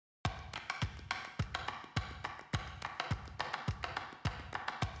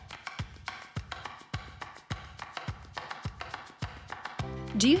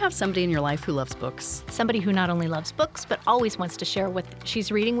Do you have somebody in your life who loves books? Somebody who not only loves books, but always wants to share what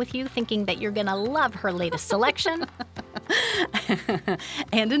she's reading with you, thinking that you're going to love her latest selection?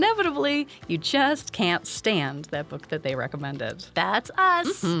 And inevitably, you just can't stand that book that they recommended. That's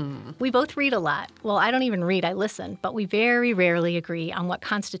us. Mm-hmm. We both read a lot. Well, I don't even read, I listen, but we very rarely agree on what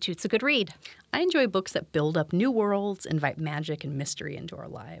constitutes a good read. I enjoy books that build up new worlds, invite magic and mystery into our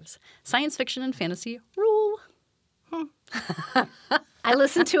lives. Science fiction and fantasy rule. I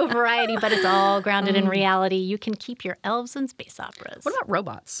listen to a variety, but it's all grounded in reality. You can keep your elves and space operas. What about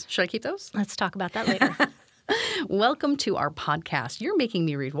robots? Should I keep those? Let's talk about that later. Welcome to our podcast, You're Making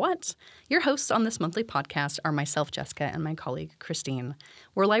Me Read What? Your hosts on this monthly podcast are myself, Jessica, and my colleague, Christine.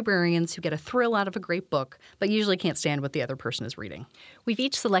 We're librarians who get a thrill out of a great book, but usually can't stand what the other person is reading. We've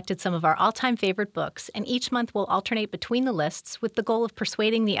each selected some of our all-time favorite books, and each month we'll alternate between the lists with the goal of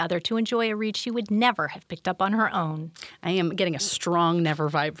persuading the other to enjoy a read she would never have picked up on her own. I am getting a strong never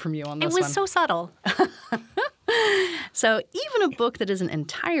vibe from you on this one. It was so subtle. So even a book that isn't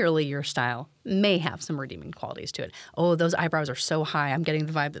entirely your style may have some redeeming qualities to it. Oh, those eyebrows are so high. I'm getting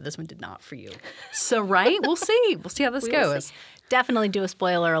the vibe that this one did not for you. So, right? We'll see. We'll see how this goes. Definitely do a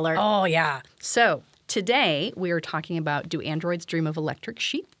spoiler alert. Oh, yeah. So today we are talking about Do Androids Dream of Electric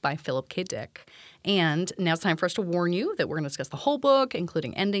Sheep by Philip K. Dick. And now it's time for us to warn you that we're going to discuss the whole book,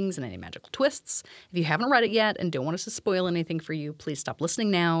 including endings and any magical twists. If you haven't read it yet and don't want us to spoil anything for you, please stop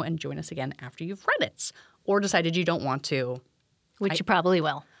listening now and join us again after you've read it. Or decided you don't want to. Which you probably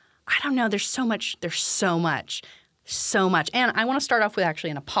will. I don't know. There's so much. And I want to start off with actually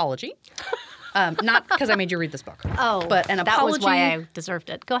an apology. Not because I made you read this book. Oh, but an apology. That was why I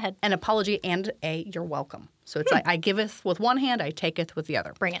deserved it. Go ahead. An apology and a you're welcome. So it's like I giveth with one hand, I taketh with the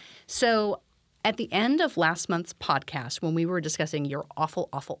other. Bring it. So at the end of last month's podcast, when we were discussing your awful,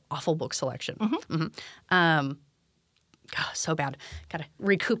 awful, awful book selection, so bad. Got to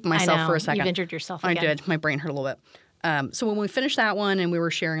recoup myself for a second. You've injured yourself again. I did. My brain hurt a little bit. So when we finished that one and we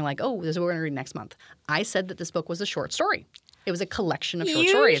were sharing like, oh, this is what we're going to read next month, I said that this book was a short story. It was a collection of short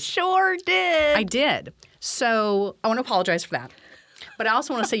stories. You sure did. I did. So I want to apologize for that. But I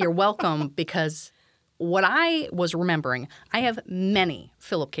also want to say you're welcome because what I was remembering, I have many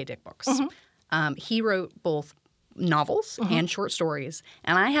Philip K. Dick books. He wrote both novels and short stories,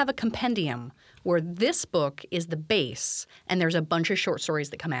 and I have a compendium where this book is the base, and there's a bunch of short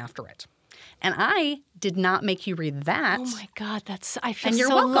stories that come after it. And I did not make you read that. Oh, my God. I feel you're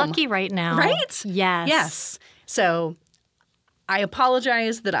so welcome. lucky right now. Right? Yes. Yes. So I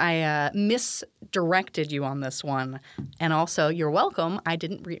apologize that I misdirected you on this one. And also, you're welcome. I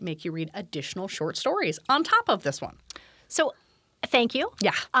didn't make you read additional short stories on top of this one. So thank you.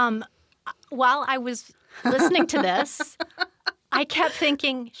 Yeah. While I was listening to this, I kept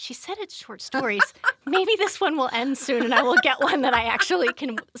thinking, she said it's short stories. Maybe this one will end soon and I will get one that I actually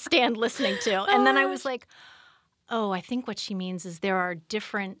can stand listening to. And then I was like, oh, I think what she means is there are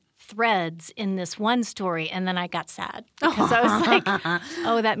different threads in this one story. And then I got sad because I was like,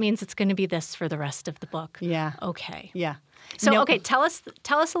 oh, that means it's going to be this for the rest of the book. Yeah. Okay. Yeah. So, okay, tell us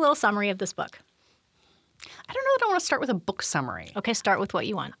a little summary of this book. I don't know that I want to start with a book summary. Okay, start with what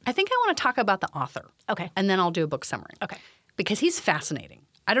you want. I think I want to talk about the author. Okay. And then I'll do a book summary. Okay. Because he's fascinating.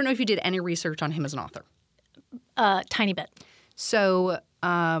 I don't know if you did any research on him as an author. Tiny bit. So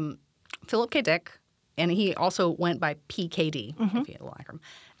Philip K. Dick, and he also went by PKD, if he had a little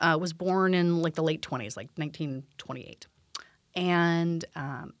acronym, was born in like the late 20s, like 1928. And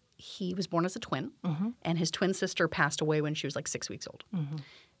he was born as a twin, and his twin sister passed away when she was like 6 weeks old.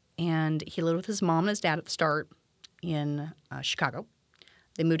 And he lived with his mom and his dad at the start in Chicago.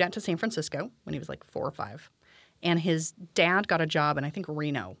 They moved out to San Francisco when he was like 4 or 5. And his dad got a job in, I think,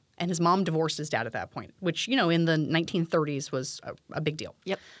 Reno. And his mom divorced his dad at that point, which, you know, in the 1930s was a big deal.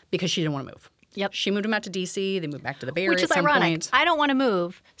 Yep. Because she didn't want to move. Yep. She moved him out to D.C. They moved back to the Bay Area Which is at some ironic. point. I don't want to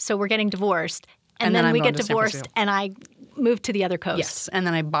move, so we're getting divorced. And then I'm we going get to San divorced, Francisco. and I moved to the other coast. Yes. And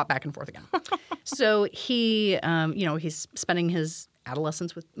then I bought back and forth again. So he, he's spending his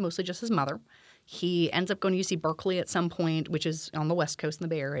adolescence with mostly just his mother. He ends up going to UC Berkeley at some point, which is on the West Coast in the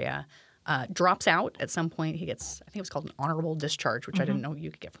Bay Area. Drops out at some point. He gets, I think it was called an honorable discharge, which I didn't know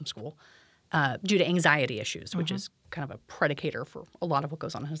you could get from school, due to anxiety issues, which is kind of a predicator for a lot of what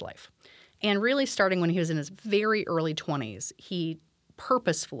goes on in his life. And really starting when he was in his very early 20s, he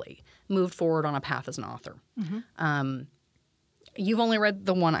purposefully moved forward on a path as an author. You've only read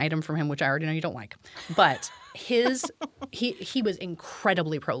the one item from him, which I already know you don't like. But he was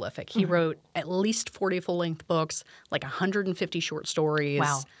incredibly prolific. He wrote at least 40 full-length books, like 150 short stories.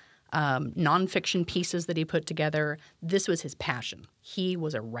 Wow. Nonfiction pieces that he put together. This was his passion. He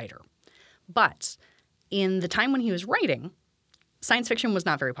was a writer. But in the time when he was writing, science fiction was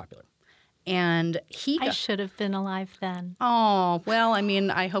not very popular. And I should have been alive then. Oh, well, I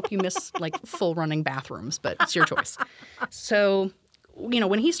mean, I hope you miss like full running bathrooms, but it's your choice. So,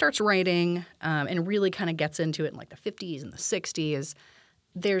 when he starts writing and really kind of gets into it in like the 50s and the 60s,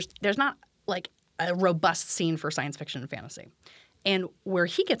 there's not like a robust scene for science fiction and fantasy. And where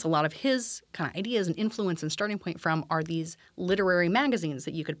he gets a lot of his kind of ideas and influence and starting point from are these literary magazines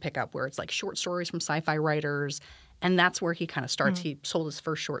that you could pick up where it's like short stories from sci-fi writers. And that's where he kind of starts. He sold his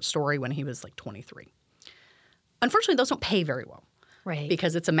first short story when he was like 23. Unfortunately, those don't pay very well. Right.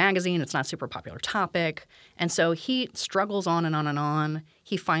 Because it's a magazine. It's not a super popular topic. And so he struggles on and on and on.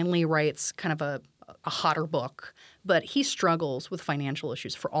 He finally writes kind of a hotter book. But he struggles with financial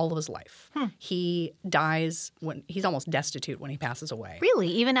issues for all of his life. He dies when he's almost destitute when he passes away. Really?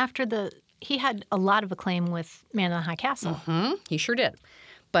 Even after he had a lot of acclaim with Man in the High Castle. Mm-hmm. He sure did.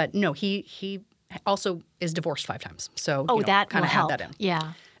 But no, he also is divorced 5 times. So that kind will of help. had that in.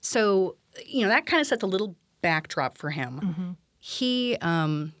 Yeah. So, that kind of sets a little backdrop for him. Mm-hmm. He,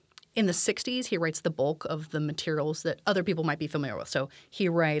 in the 60s, he writes the bulk of the materials that other people might be familiar with. So he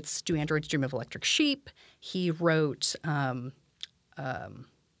writes Do Androids Dream of Electric Sheep? He wrote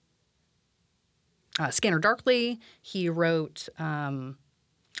Scanner Darkly. He wrote The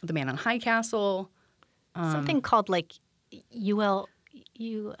Man in High Castle. Something called like ULIC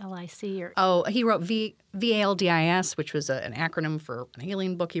or he wrote VALDIS, which was an acronym for an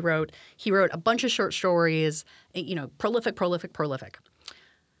alien book he wrote. He wrote a bunch of short stories, prolific.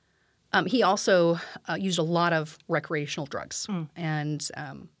 He also used a lot of recreational drugs. And,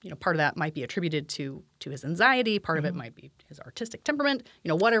 part of that might be attributed to his anxiety. Part of it might be his artistic temperament,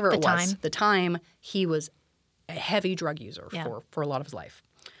 whatever it was. The time, he was a heavy drug user for a lot of his life.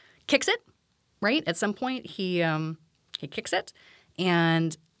 Kicks it, right? At some point, he kicks it.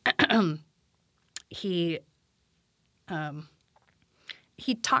 And he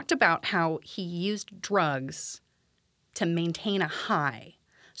talked about how he used drugs to maintain a high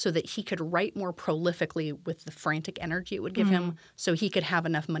so that he could write more prolifically with the frantic energy it would give him so he could have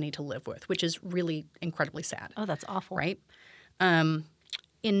enough money to live with, which is really incredibly sad. Oh, that's awful. Right? In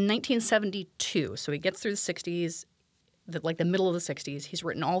 1972, so he gets through the 60s, the middle of the 60s, he's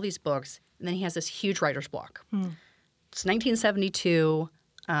written all these books, and then he has this huge writer's block. It's 1972.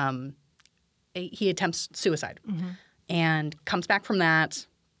 He attempts suicide and comes back from that,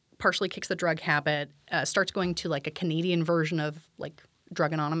 partially kicks the drug habit, starts going to like a Canadian version of like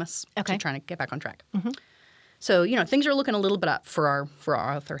Drug Anonymous, to trying to get back on track. So, things are looking a little bit up for our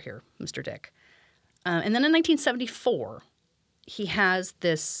author here, Mr. Dick. And then in 1974, he has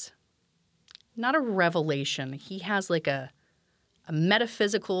this, not a revelation, he has like a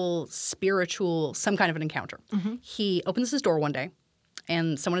metaphysical, spiritual, some kind of an encounter. He opens his door one day,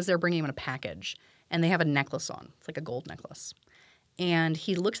 and someone is there bringing him a package, and they have a necklace on. It's like a gold necklace. And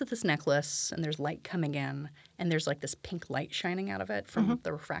he looks at this necklace, and there's light coming in, and there's like this pink light shining out of it from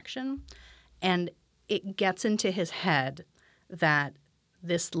the refraction. And it gets into his head that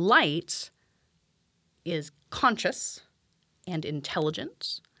this light is conscious and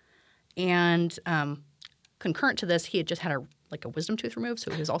intelligent. And concurrent to this, he had just had a wisdom tooth removed, so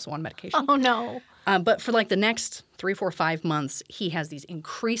he was also on medication. Oh, no. But for like the next 3, 4, 5 months, he has these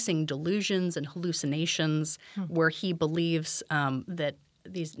increasing delusions and hallucinations where he believes that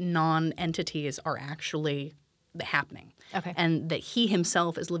these non-entities are actually happening. Okay. And that he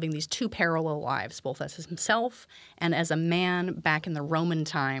himself is living these 2 parallel lives, both as himself and as a man back in the Roman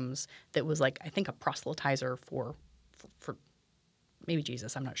times that was like, I think, a proselytizer for maybe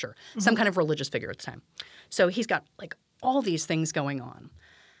Jesus, I'm not sure. Some kind of religious figure at the time. So he's got like all these things going on.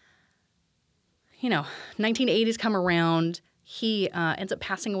 1980s come around. He ends up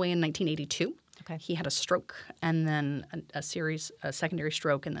passing away in 1982. Okay. He had a stroke and then a secondary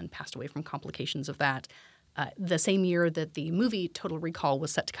stroke, and then passed away from complications of that. The same year that the movie Total Recall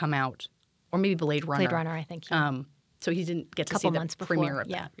was set to come out, or maybe Blade Runner. Blade Runner, I think. So he didn't get to see Couple the months premiere before, of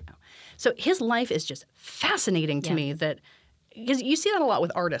that. So his life is just fascinating to me because you see that a lot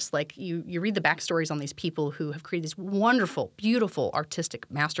with artists. Like you read the backstories on these people who have created these wonderful, beautiful artistic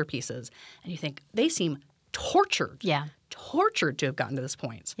masterpieces, and you think they seem tortured. Yeah. Tortured to have gotten to this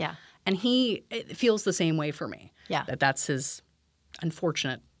point. Yeah. And it feels the same way for me. Yeah. That's his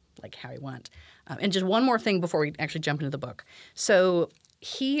unfortunate, how he went. And just one more thing before we actually jump into the book. So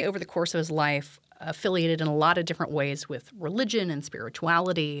he, over the course of his life, affiliated in a lot of different ways with religion and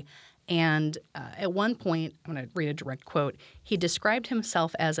spirituality. And at one point, I'm going to read a direct quote, he described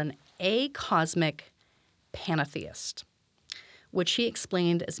himself as an acosmic pantheist, which he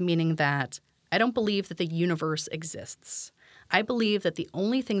explained as meaning that I don't believe that the universe exists. I believe that the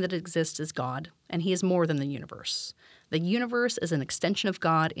only thing that exists is God, and he is more than the universe. The universe is an extension of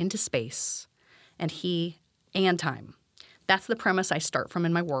God into space, and time. That's the premise I start from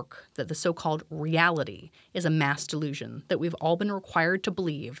in my work, that the so-called reality is a mass delusion that we've all been required to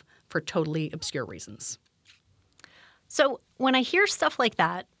believe for totally obscure reasons. So when I hear stuff like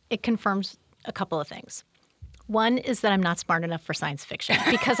that, it confirms a couple of things. One is that I'm not smart enough for science fiction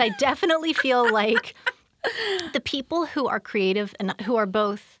because I definitely feel like the people who are creative and who are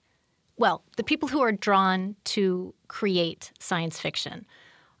both, well, the people who are drawn to create science fiction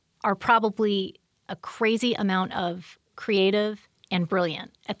are probably a crazy amount of creative and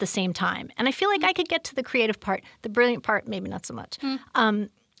brilliant at the same time. And I feel like I could get to the creative part. The brilliant part, maybe not so much.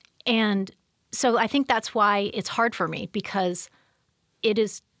 And so I think that's why it's hard for me because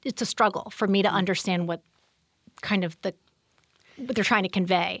it's a struggle for me to understand what kind of what they're trying to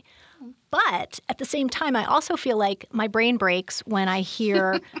convey. But at the same time, I also feel like my brain breaks when I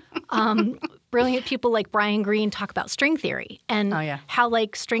hear brilliant people like Brian Greene talk about string theory and how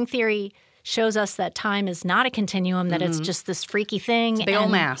like string theory shows us that time is not a continuum, that it's just this freaky thing. It's a big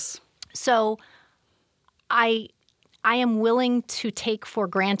old mass. So I am willing to take for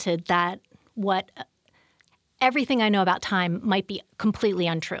granted that everything I know about time might be completely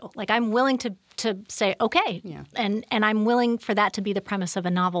untrue. Like I'm willing to say, okay, and I'm willing for that to be the premise of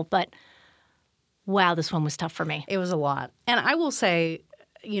a novel. But wow, this one was tough for me. It was a lot. And I will say,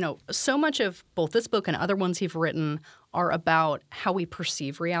 so much of both this book and other ones you've written are about how we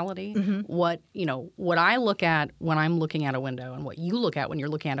perceive reality. What I look at when I'm looking at a window and what you look at when you're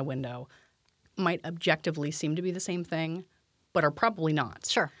looking at a window might objectively seem to be the same thing, but are probably not.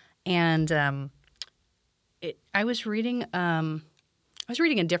 Sure. And I was reading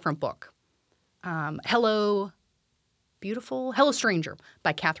a different book, Hello Stranger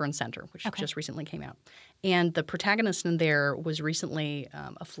by Catherine Center, which just recently came out. And the protagonist in there was recently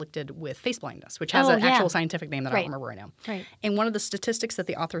afflicted with face blindness, which has an actual scientific name that I don't remember right now. Right. And one of the statistics that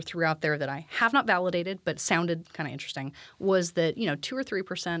the author threw out there that I have not validated but sounded kind of interesting was that 2 or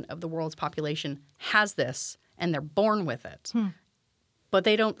 3% of the world's population has this and they're born with it. But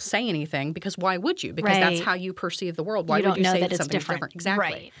they don't say anything because why would you? Because that's how you perceive the world. Why would you say that something's different?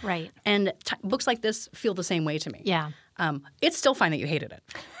 Exactly. Right. And books like this feel the same way to me. Yeah. It's still fine that you hated it.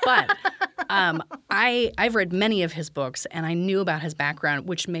 But I've read many of his books and I knew about his background,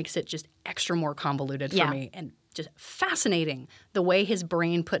 which makes it just extra more convoluted for me and just fascinating the way his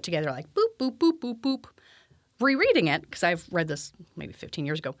brain put together like boop, boop, boop, boop, boop. Rereading it, because I've read this maybe 15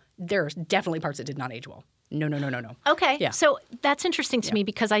 years ago, there's definitely parts that did not age well. No. Okay. Yeah. So that's interesting to me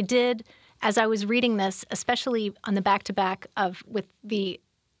because I did, as I was reading this, especially on the back-to-back with the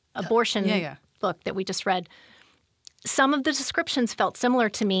abortion book that we just read, some of the descriptions felt similar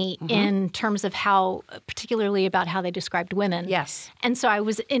to me in terms of how, particularly about how they described women. Yes. And so I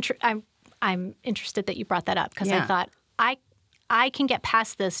was I'm interested that you brought that up because I thought I can get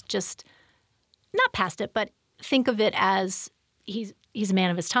past this, just not past it, but think of it as he's a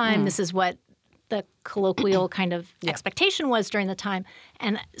man of his time. This is what the colloquial kind of expectation was during the time.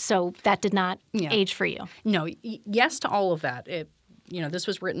 And so that did not age for you. No, yes to all of that. This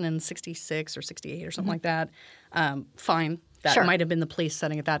was written in 66 or 68 or something like that. Fine. That might have been the place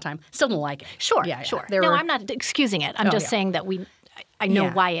setting at that time. Still don't like it. Sure. No, I'm not excusing it. I'm just saying that I know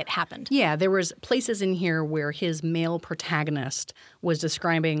why it happened. Yeah, there was places in here where his male protagonist was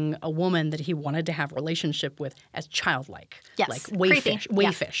describing a woman that he wanted to have a relationship with as childlike. Yes. Like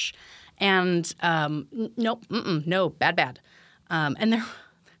wayfish. And no, bad. And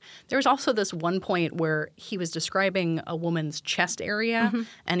there was also this one point where he was describing a woman's chest area,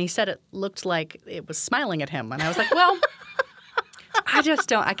 and he said it looked like it was smiling at him. And I was like, well, I just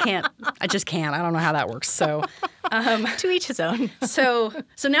can't. I don't know how that works. So to each his own. So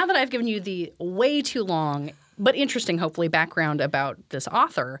now that I've given you the way too long but interesting, hopefully, background about this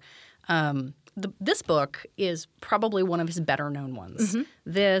author, this book is probably one of his better known ones.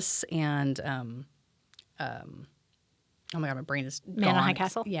 This and oh my God, my brain is Man gone. on High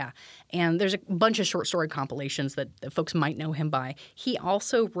Castle? Yeah. And there's a bunch of short story compilations that folks might know him by. He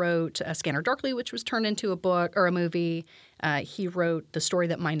also wrote Scanner Darkly, which was turned into a book or a movie. He wrote the story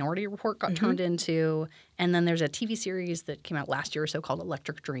that Minority Report got turned into. And then there's a TV series that came out last year or so called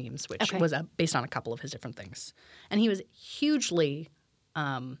Electric Dreams, which was based on a couple of his different things. And he was hugely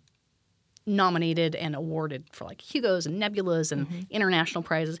nominated and awarded for like Hugos and Nebulas and international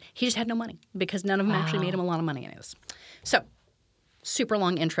prizes. He just had no money because none of them actually made him a lot of money anyways. So, super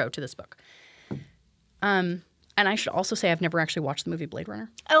long intro to this book. And I should also say I've never actually watched the movie Blade Runner.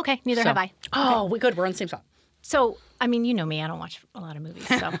 Okay, neither have I. Oh, we're good. We're on the same spot. So, I mean, you know me. I don't watch a lot of movies.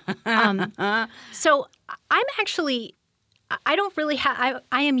 So, so I'm actually I don't really have,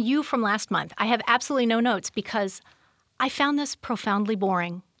 I am you from last month. I have absolutely no notes because I found this profoundly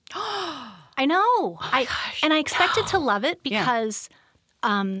boring. I know. And I expected to love it because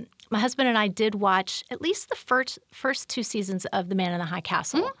my husband and I did watch at least the first 2 seasons of The Man in the High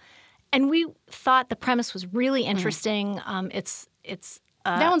Castle. Mm-hmm. And we thought the premise was really interesting.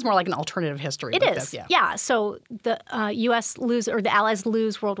 That one's more like an alternative history. It is. Yeah. So the U.S. the Allies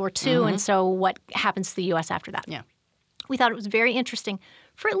lose World War II, and so what happens to the U.S. after that? Yeah. We thought it was very interesting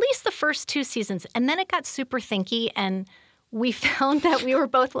for at least the first 2 seasons. And then it got super thinky, and we found that we were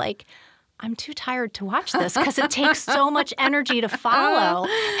both like, I'm too tired to watch this because it takes so much energy to follow.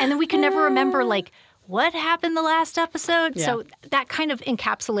 And then we can never remember, like, what happened the last episode? Yeah. So that kind of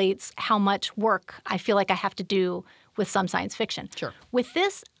encapsulates how much work I feel like I have to do with some science fiction. Sure. With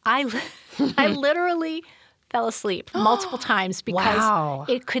this, I literally fell asleep multiple times because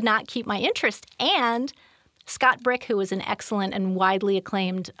it could not keep my interest. And Scott Brick, who was an excellent and widely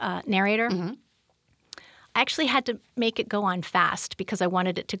acclaimed narrator, I actually had to make it go on fast because I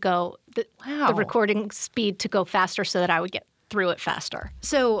wanted it to go, the recording speed to go faster so that I would get through it faster.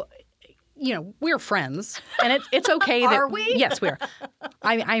 So, we're friends, and it's okay that— Are we? Yes, we are.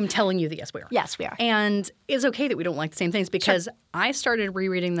 I'm telling you that yes, we are. Yes, we are. And it's okay that we don't like the same things because I started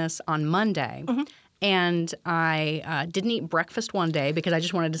rereading this on Monday, and I didn't eat breakfast one day because I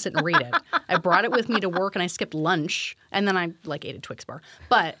just wanted to sit and read it. I brought it with me to work, and I skipped lunch, and then I ate a Twix bar.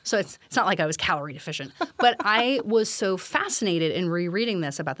 So it's not like I was calorie deficient. But I was so fascinated in rereading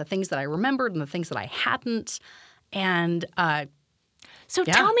this about the things that I remembered and the things that I hadn't, and So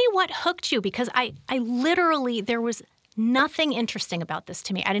tell me what hooked you, because I literally, there was nothing interesting about this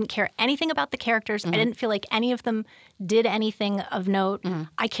to me. I didn't care anything about the characters. I didn't feel like any of them did anything of note.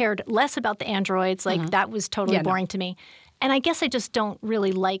 I cared less about the androids. That was totally boring to me. And I guess I just don't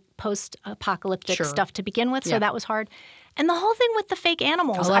really like post-apocalyptic stuff to begin with, so that was hard. And the whole thing with the fake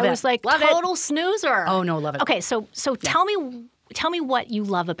animals, I was like, total snoozer. Oh, no, love it. Okay, so tell me what you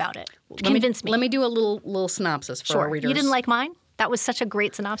love about it. Convince me. Let me do a little synopsis for our readers. You didn't like mine? That was such a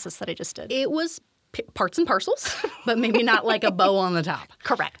great synopsis that I just did. It was parts and parcels, but maybe not like a bow on the top.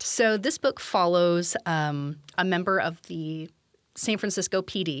 Correct. So this book follows a member of the San Francisco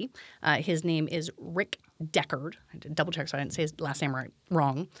PD. His name is Rick Deckard. I had to double check so I didn't say his last name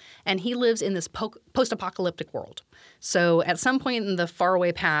wrong. And he lives in this post-apocalyptic world. So at some point in the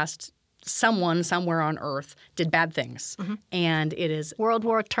faraway past, someone somewhere on Earth did bad things. And it is— World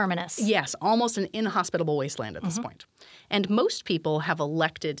War terminus. Yes, almost an inhospitable wasteland at this point. And most people have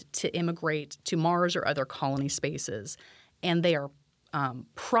elected to immigrate to Mars or other colony spaces, and they are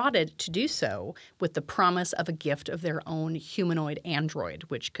prodded to do so with the promise of a gift of their own humanoid android,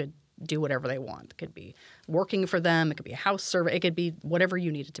 which could do whatever they want. It could be working for them. It could be a house servant. It could be whatever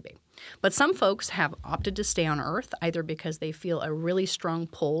you need it to be. But some folks have opted to stay on Earth either because they feel a really strong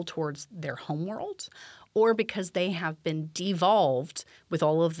pull towards their homeworld or because they have been devolved with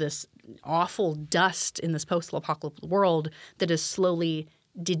all of this awful dust in this post-apocalyptic world that is slowly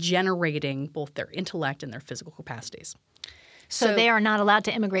degenerating both their intellect and their physical capacities. So they are not allowed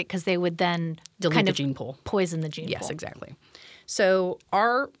to immigrate because they would then delete the gene pool. Poison the gene pool. Yes, exactly. So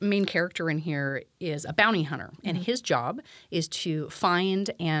our main character in here is a bounty hunter, and his job is to find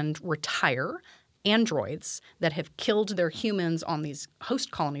and retire androids that have killed their humans on these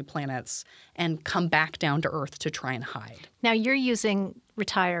host colony planets and come back down to Earth to try and hide. Now, you're using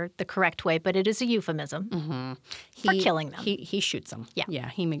retire the correct way, but it is a euphemism for killing them. He shoots them. Yeah,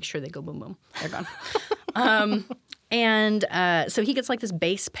 he makes sure they go boom, boom. They're gone. And so he gets like this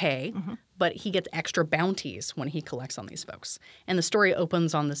base pay, but he gets extra bounties when he collects on these folks. And the story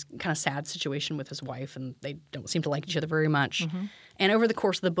opens on this kind of sad situation with his wife, and they don't seem to like each other very much. And over the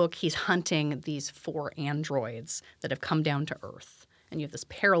course of the book, he's hunting these 4 androids that have come down to Earth. And you have this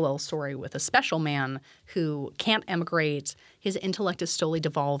parallel story with a special man who can't emigrate. His intellect is slowly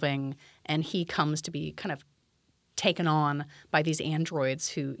devolving, and he comes to be kind of taken on by these androids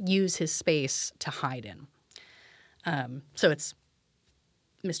who use his space to hide in. So it's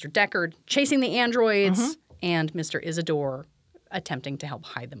Mr. Deckard chasing the androids and Mr. Isidore attempting to help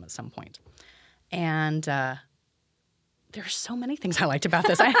hide them at some point. And there's so many things I liked about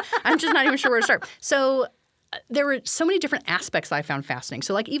this. I'm just not even sure where to start. So there were so many different aspects I found fascinating.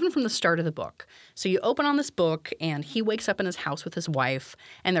 So like even from the start of the book. So you open on this book and he wakes up in his house with his wife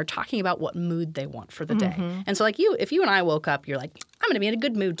and they're talking about what mood they want for the day. And so like if you and I woke up, you're like, I'm going to be in a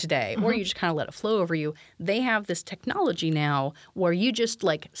good mood today. Or you just kind of let it flow over you. They have this technology now where you just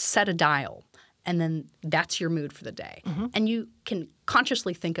like set a dial and then that's your mood for the day. And you can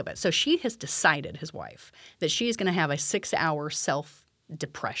consciously think of it. So she has decided, his wife, that she's going to have a 6-hour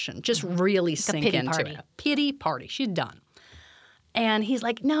self-depression. Just really sink into it. A pity party. She's done. And he's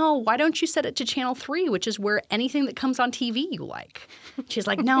like, no, why don't you set it to channel 3, which is where anything that comes on TV you like? She's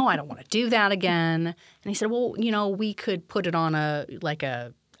like, no, I don't want to do that again. And he said, well, we could put it on a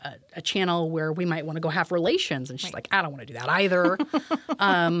channel where we might want to go have relations. And she's like, I don't want to do that either.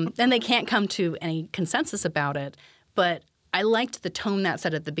 And they can't come to any consensus about it. But I liked the tone that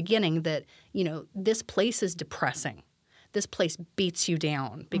set at the beginning that, this place is depressing. This place beats you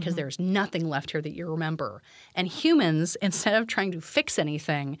down because there's nothing left here that you remember. And humans, instead of trying to fix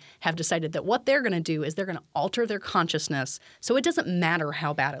anything, have decided that what they're going to do is they're going to alter their consciousness so it doesn't matter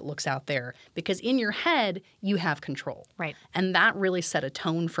how bad it looks out there because in your head, you have control. Right. And that really set a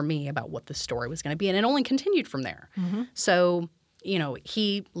tone for me about what the story was going to be. And it only continued from there. So,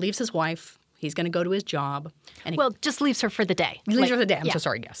 he leaves his wife. He's going to go to his job. And just leaves her for the day. Leaves her for the day. I'm so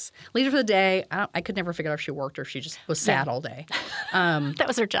sorry, yes. Leaves her for the day. I could never figure out if she worked or if she just was sad all day. That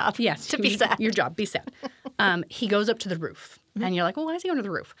was her job. Yes. To be sad. Your job, be sad. He goes up to the roof. And you're like, well, why is he going to the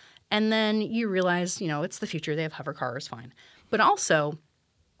roof? And then you realize, it's the future. They have hover cars, fine. But also,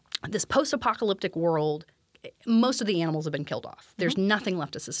 this post-apocalyptic world, most of the animals have been killed off. There's nothing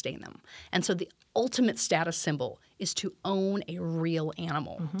left to sustain them. And so the ultimate status symbol is to own a real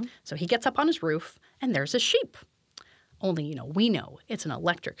animal. So he gets up on his roof, and there's a sheep. Only, we know it's an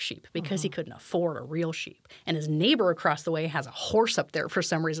electric sheep because he couldn't afford a real sheep. And his neighbor across the way has a horse up there for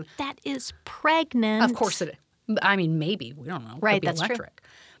some reason. That is pregnant. Of course it is. I mean, maybe. We don't know. Right, Could be that's electric. true.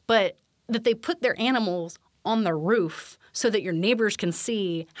 But that they put their animals on the roof so that your neighbors can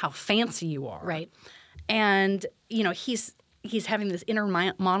see how fancy you are. Right. And, he's having this inner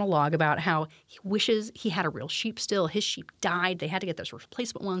monologue about how he wishes he had a real sheep still. His sheep died. They had to get those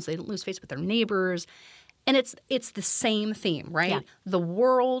replacement ones. They didn't lose face with their neighbors. And it's the same theme, right? Yeah. The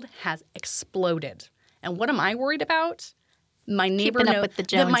world has exploded. And what am I worried about? My neighbor Keeping up with the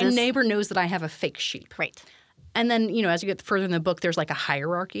Joneses. that my neighbor knows that I have a fake sheep. Right. And then, as you get further in the book, there's like a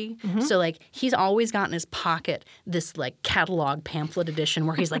hierarchy. So he's always got in his pocket this catalog pamphlet edition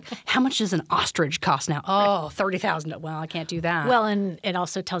where he's like, how much does an ostrich cost now? Oh, $30,000. Well, I can't do that. Well, and it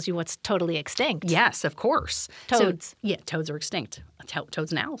also tells you what's totally extinct. Yes, of course. Toads. So, toads are extinct.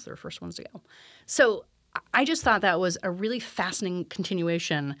 Toads and owls are the first ones to go. So I just thought that was a really fascinating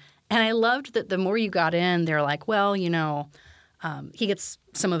continuation. And I loved that the more you got in, they're like, well, he gets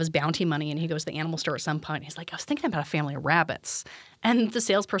some of his bounty money and he goes to the animal store at some point. He's like, I was thinking about a family of rabbits. And the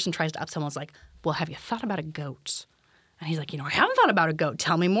salesperson tries to upsell him. It's like, well, have you thought about a goat? And he's like, I haven't thought about a goat.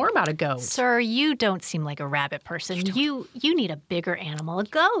 Tell me more about a goat. Sir, you don't seem like a rabbit person. You need a bigger animal, a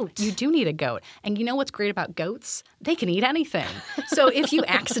goat. You do need a goat. And you know what's great about goats? They can eat anything. So if you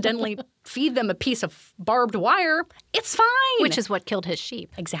accidentally feed them a piece of barbed wire, it's fine. Which is what killed his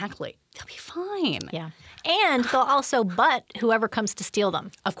sheep. Exactly. They'll be fine. Yeah. And they'll also butt whoever comes to steal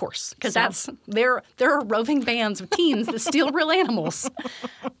them. Of course, because there are roving bands of teens that steal real animals.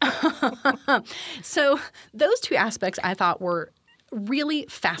 So those two aspects I thought were really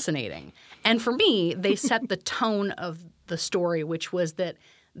fascinating. And for me, they set the tone of the story, which was that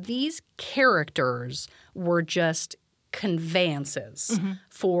these characters were just conveyances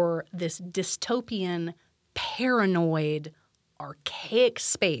for this dystopian, paranoid, archaic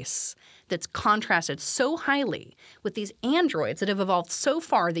space that's contrasted so highly with these androids that have evolved so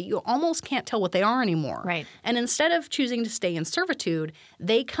far that you almost can't tell what they are anymore. Right. And instead of choosing to stay in servitude,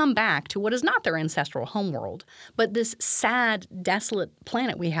 they come back to what is not their ancestral homeworld, but this sad, desolate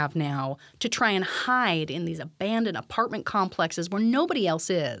planet we have now to try and hide in these abandoned apartment complexes where nobody else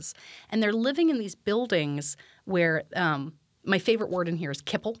is. And they're living in these buildings where my favorite word in here is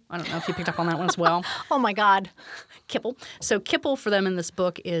kipple. I don't know if you picked up on that one as well. Oh, my God. Kipple. So kipple for them in this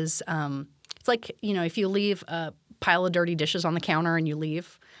book is it's like, if you leave a pile of dirty dishes on the counter and you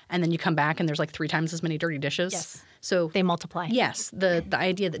leave and then you come back and there's like 3 times as many dirty dishes. Yes. So they multiply. Yes. The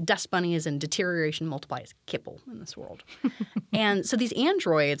idea that dust bunny is in deterioration multiplies kipple in this world. And so these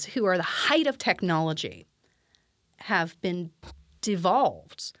androids who are the height of technology have been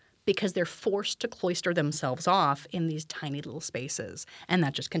devolved because they're forced to cloister themselves off in these tiny little spaces. And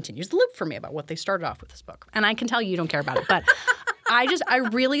that just continues the loop for me about what they started off with this book. And I can tell you don't care about it, but I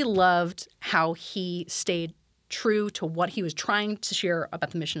really loved how he stayed true to what he was trying to share about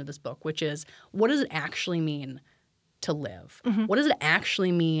the mission of this book, which is what does it actually mean to live? What does it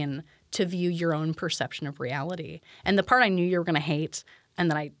actually mean to view your own perception of reality? And the part I knew you were going to hate and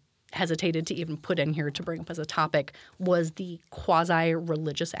that I hesitated to even put in here to bring up as a topic was the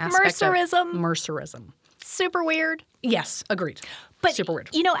quasi-religious aspect of Mercerism. Super weird. Yes, agreed. But, super weird.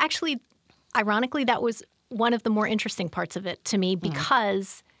 Actually, ironically, that was one of the more interesting parts of it to me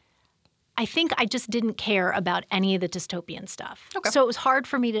because I think I just didn't care about any of the dystopian stuff. Okay. So it was hard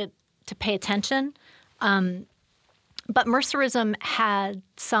for me to pay attention. But Mercerism had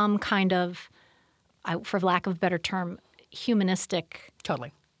some kind of, for lack of a better term, humanistic,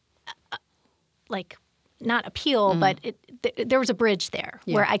 Totally. like, not appeal, but there was a bridge there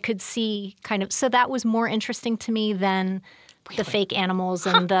where I could see kind of, so that was more interesting to me than the fake animals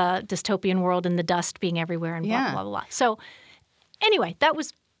and the dystopian world and the dust being everywhere and blah, blah, blah, blah. So anyway, that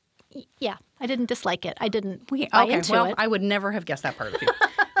was, I didn't dislike it. I didn't buy into it. I would never have guessed that part of you.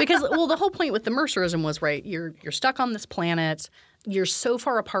 Because, well, the whole point with the Mercerism was, right, you're stuck on this planet. You're so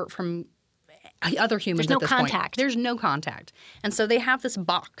far apart from other humans There's at this no point. contact. There's no contact. And so they have this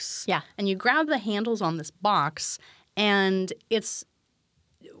box. Yeah. And you grab the handles on this box, and it's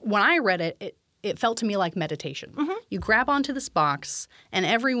 – when I read it, it felt to me like meditation. Mm-hmm. You grab onto this box, and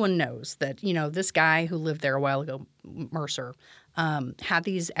everyone knows that, you know, this guy who lived there a while ago, Mercer, had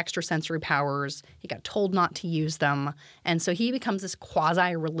these extrasensory powers. He got told not to use them. And so he becomes this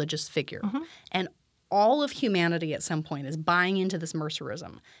quasi-religious figure. Mm-hmm. And all of humanity at some point is buying into this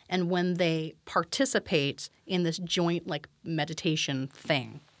Mercerism. And when they participate in this joint, like, meditation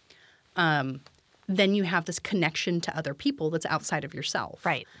thing, then you have this connection to other people that's outside of yourself.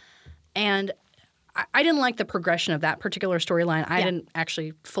 Right. And I didn't like the progression of that particular storyline. I didn't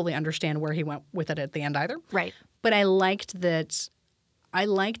actually fully understand where he went with it at the end either. Right. But I liked that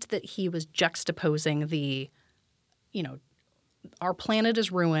he was juxtaposing the, you know, our planet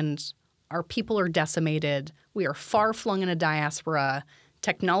is ruined, our people are decimated, we are far flung in a diaspora,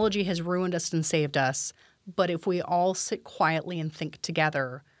 technology has ruined us and saved us, but if we all sit quietly and think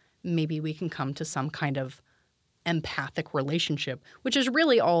together, maybe we can come to some kind of empathic relationship, which is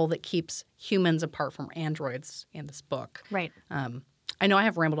really all that keeps humans apart from androids in this book. Right. I know I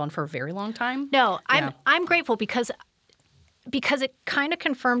have rambled on for a very long time. No, I'm grateful because it kind of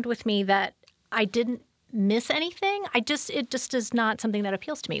confirmed with me that I didn't miss anything. It just is not something that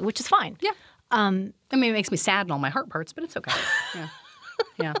appeals to me, which is fine. Yeah. I mean, it makes me sad in all my heart parts, but it's okay. Yeah.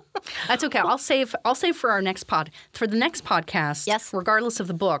 Yeah, that's okay. I'll save for our next for the next podcast. Yes. Regardless of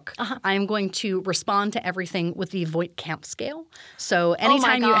the book, I am going to respond to everything with the Voight Camp scale. So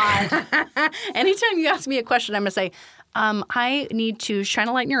anytime anytime you ask me a question, I'm going to say, I need to shine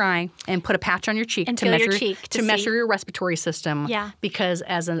a light in your eye and put a patch on your cheek and to feel measure your cheek to measure your respiratory system. Yeah. Because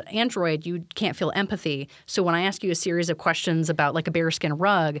as an android, you can't feel empathy. So when I ask you a series of questions about like a bearskin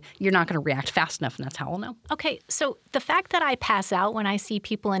rug, you're not going to react fast enough, and that's how I'll know. Okay, so the fact that I pass out when I see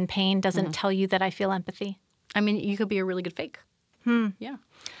people in pain doesn't tell you that I feel empathy? I mean, you could be a really good fake. Yeah.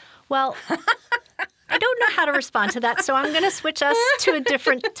 Well, I don't know how to respond to that, so I'm going to switch us to a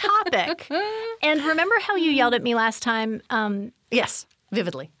different topic. And remember how you yelled at me last time? Yes,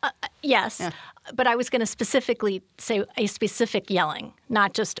 vividly. Yes, Yeah. But I was going to specifically say a specific yelling,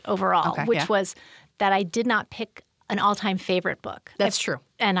 not just overall, which was that I did not pick an all-time favorite book. That's true.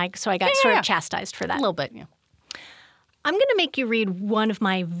 And so I got sort of chastised for that. A little bit, yeah. I'm going to make you read one of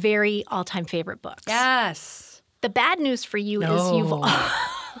my very all-time favorite books. Yes. The bad news for you is you've...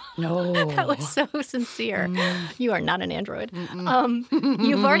 No. That was so sincere. You are not an android.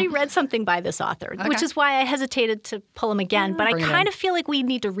 You've already read something by this author, which is why I hesitated to pull him again. But I kind of feel like we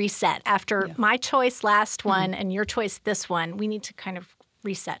need to reset after my choice last one and your choice this one. We need to kind of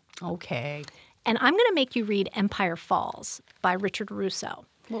reset. Okay. And I'm going to make you read Empire Falls by Richard Russo.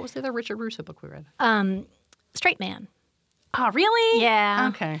 What was the other Richard Russo book we read? Straight Man. Oh, really? Yeah.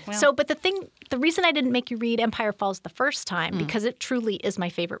 Okay. Well. So, but the reason I didn't make you read Empire Falls the first time, because it truly is my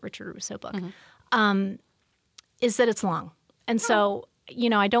favorite Richard Russo book, is that it's long. And so, you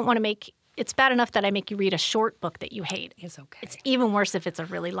know, I don't want to make, it's bad enough that I make you read a short book that you hate. It's okay. It's even worse if it's a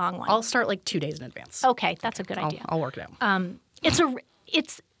really long one. I'll start like 2 days in advance. Okay, that's a good idea. I'll work it out.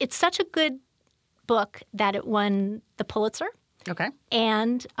 It's such a good book that it won the Pulitzer. Okay.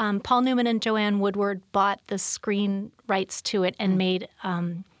 And Paul Newman and Joanne Woodward bought the screen rights to it and made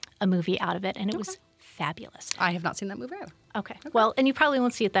a movie out of it, and it was fabulous. I have not seen that movie either. Okay. Well, and you probably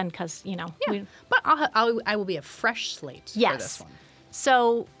won't see it then because, you know. Yeah. But I will be a fresh slate for this one.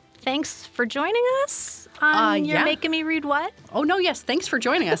 So thanks for joining us. You're making me read what? Oh, no, yes. Thanks for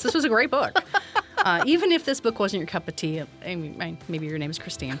joining us. This was a great book. Even if this book wasn't your cup of tea, I mean, maybe your name is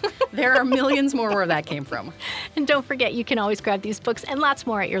Christine, there are millions more where that came from. And don't forget, you can always grab these books and lots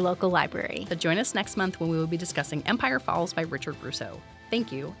more at your local library. But join us next month when we will be discussing Empire Falls by Richard Russo.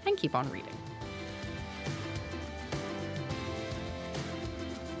 Thank you, and keep on reading.